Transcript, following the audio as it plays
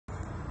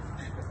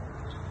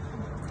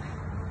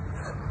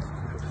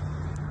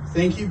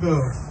Thank you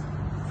both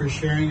for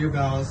sharing your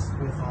vows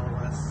with all of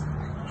us.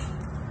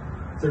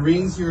 The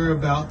rings you're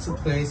about to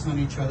place on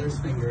each other's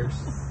fingers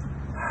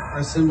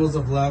are symbols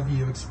of love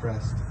you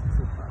expressed.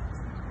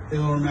 They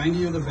will remind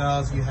you of the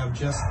vows you have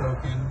just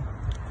spoken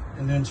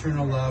and the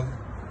eternal love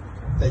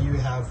that you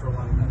have for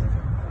one another.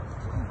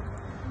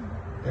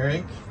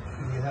 Eric,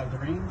 do you have the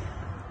ring?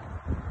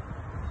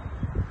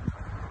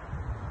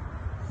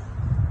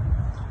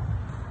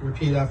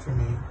 Repeat after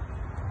me.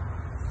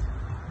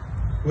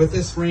 With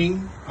this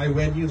ring, I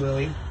wed you,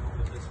 Lily.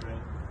 With this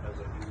ring, I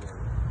wed you, Lily.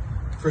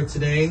 For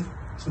today,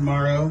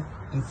 tomorrow,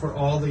 and for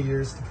all the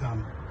years to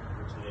come.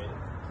 For today,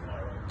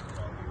 tomorrow, and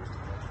all the years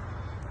to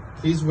come.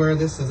 Please wear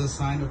this as a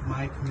sign of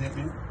my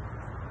commitment.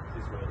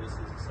 Please wear this as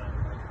a sign of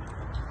my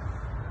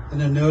commitment.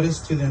 And a notice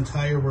to the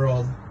entire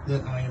world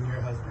that I am your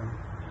husband.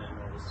 And a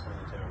notice to the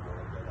entire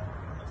world that I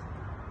am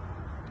your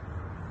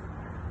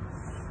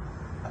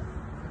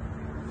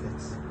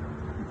husband.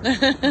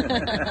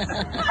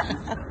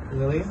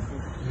 Lily,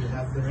 you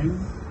have the ring.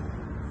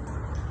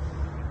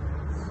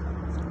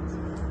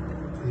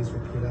 Please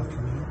repeat after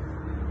me.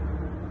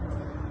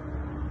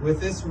 With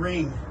this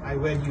ring, I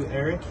wed you,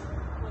 Eric.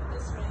 With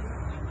this ring,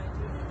 I wed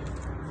you,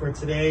 Eric. For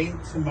today,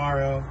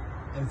 tomorrow,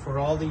 and for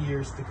all the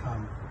years to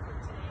come.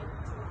 For today,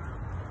 tomorrow,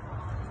 and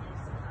all the years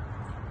to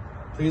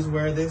come. Please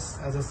wear this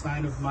as a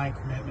sign of my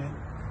commitment.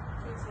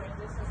 Please wear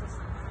this as a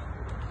sign of my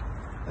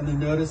commitment. And a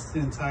notice to the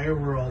entire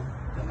world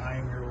that I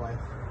am your wife.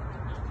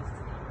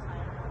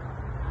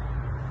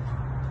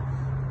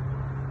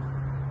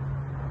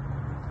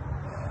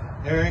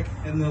 Eric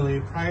and Lily,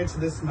 prior to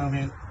this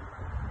moment,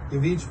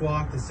 you've each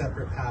walked a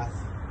separate path.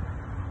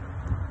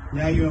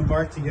 Now you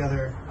embark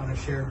together on a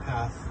shared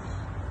path.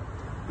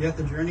 Yet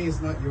the journey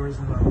is not yours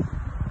alone,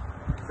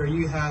 for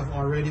you have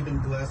already been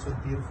blessed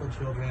with beautiful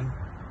children.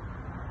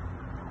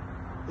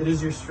 It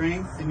is your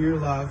strength and your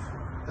love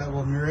that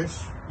will nourish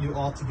you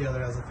all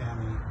together as a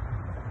family.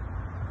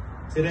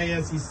 Today,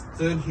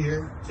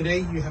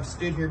 you have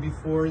stood here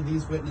before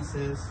these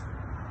witnesses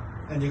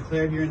and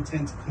declared your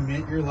intent to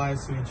commit your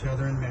lives to each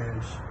other in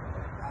marriage.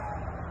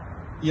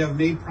 You have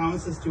made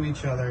promises to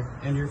each other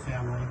and your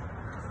family.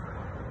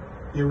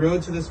 Your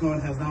road to this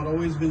moment has not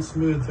always been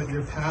smooth, but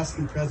your past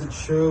and present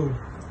showed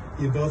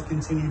you both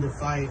continue to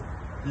fight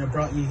and have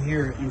brought you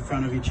here in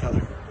front of each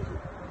other.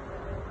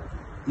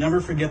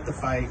 Never forget the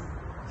fight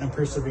and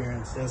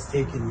perseverance it has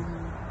taken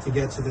to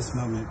get to this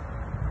moment.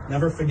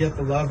 Never forget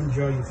the love and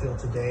joy you feel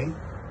today,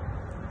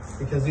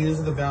 because these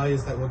are the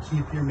values that will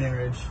keep your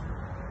marriage,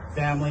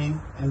 family,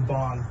 and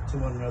bond to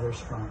one another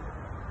strong.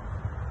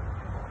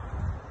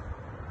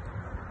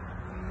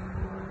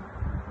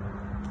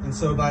 And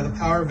so by the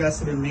power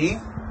vested in me,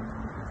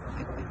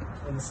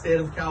 in the state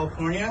of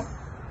California,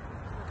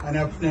 I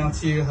now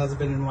pronounce you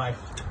husband and wife.